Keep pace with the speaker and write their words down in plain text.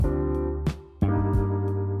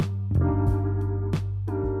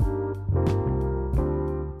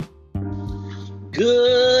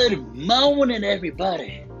Good morning,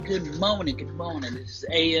 everybody. Good morning. This is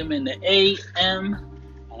AM in the AM,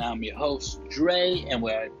 and I'm your host, Dre, and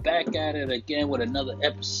we're back at it again with another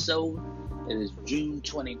episode. It is June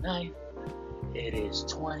 29th. It is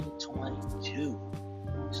 2022.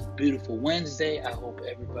 It's a beautiful Wednesday. I hope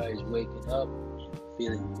everybody's waking up and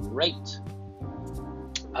feeling great.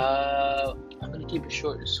 I'm going to keep it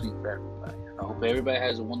short and sweet for everybody. I hope everybody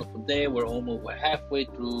has a wonderful day. We're halfway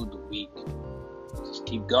through the week. Just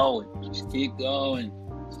keep going.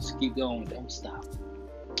 Don't stop.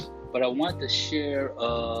 But I want to share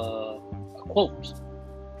a quote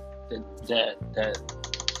that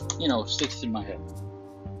sticks in my head.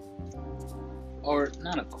 Or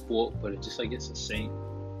not a quote, but it's a saying.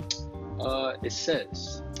 It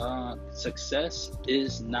says, success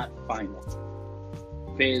is not final.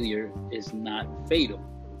 Failure is not fatal.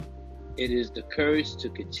 It is the courage to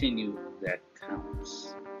continue that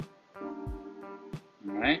counts.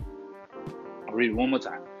 Alright? I'll read it one more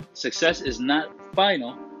time. Success is not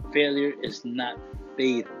final. Failure is not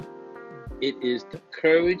fatal. It is the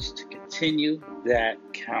courage to continue that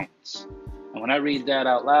counts. And when I read that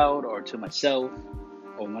out loud or to myself,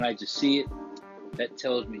 or when I just see it, that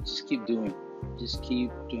tells me just keep doing. Just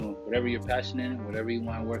keep doing whatever you're passionate in, whatever you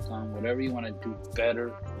want to work on, whatever you want to do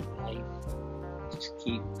better in life. Just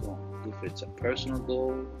keep going. If it's a personal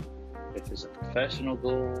goal, if it's a professional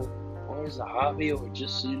goal, or it's a hobby, or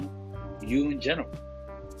just you in general,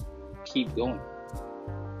 keep going.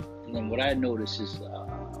 And then what I notice is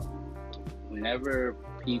whenever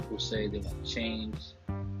people say they want to change,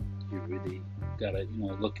 you really gotta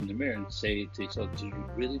look in the mirror and say to yourself, do you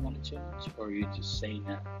really want to change, or are you just saying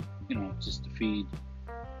that just to feed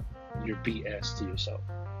your BS to yourself?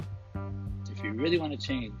 If you really want to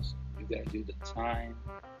change, you gotta do the time,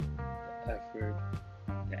 the effort,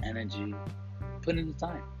 the energy. Put in the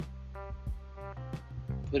time.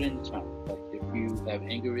 Like if you have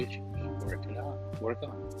anger issues, work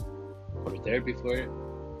on it. Go to therapy for it,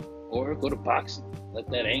 or go to boxing. Let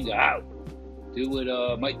that anger out. Do what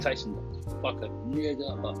Mike Tyson does. Fuck a nigga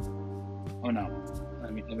up. Oh no,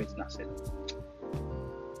 let me not say that.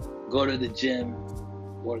 Go to the gym,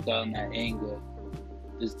 work on that anger.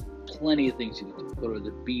 There's plenty of things you can do. Go to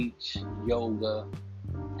the beach, yoga,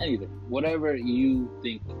 anything. Whatever you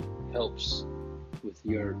think helps with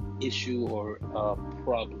your issue or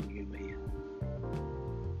problem you may have.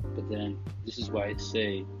 But then, this is why I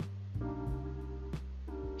say,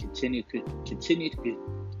 continue to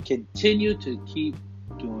keep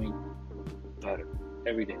doing better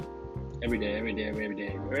every day. Ladies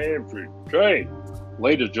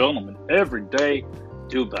and gentlemen, every day,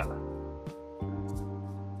 do better.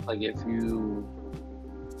 Like if you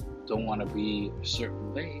don't want to be a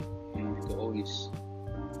certain way, you can always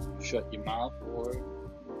shut your mouth or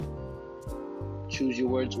choose your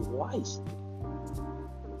words wisely.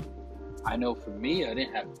 I know for me, I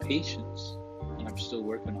didn't have patience, and I'm still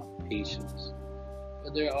working on patience.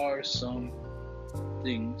 But there are some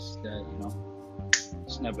things that,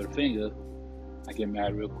 snap of the finger, I get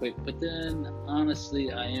mad real quick. But then,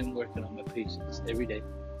 honestly, I am working on my patience every day.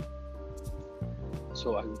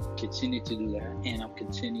 So I continue to do that, and I'm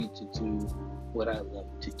continuing to do what I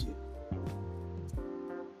love to do.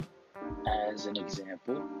 As an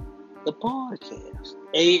example, the podcast.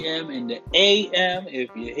 AM in the AM,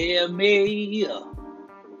 if you hear me.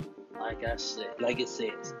 Like it says,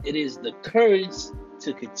 it is the courage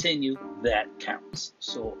to continue that counts.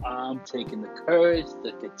 So I'm taking the courage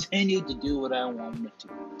to continue to do what I want to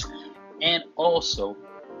do. And also,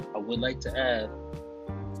 I would like to add,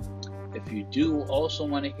 if you do also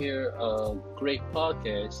want to hear a great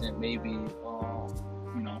podcast and maybe,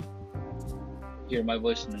 hear my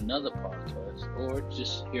voice in another podcast, or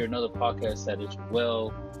just hear another podcast that is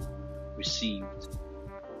well received,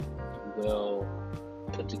 well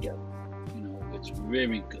put together, it's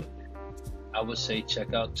very good. I would say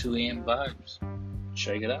check out 2 AM Vibes.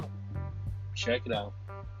 Check it out.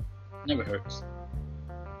 Never hurts.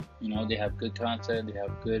 They have good content. They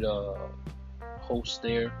have good hosts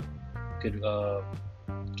there. Good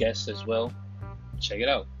guests as well. Check it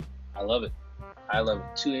out. I love it.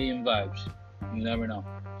 2 AM Vibes. You never know.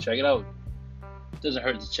 Check it out. It doesn't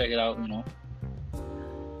hurt to check it out, And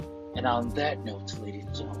on that note, ladies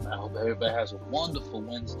and gentlemen, I hope everybody has a wonderful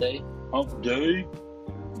Wednesday. Hump day.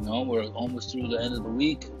 We're almost through the end of the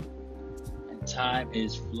week, and time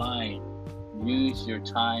is flying. Use your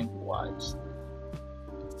time wisely.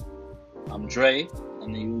 I'm Dre,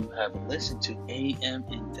 and you have listened to AM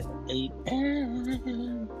in the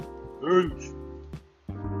AM. Peace.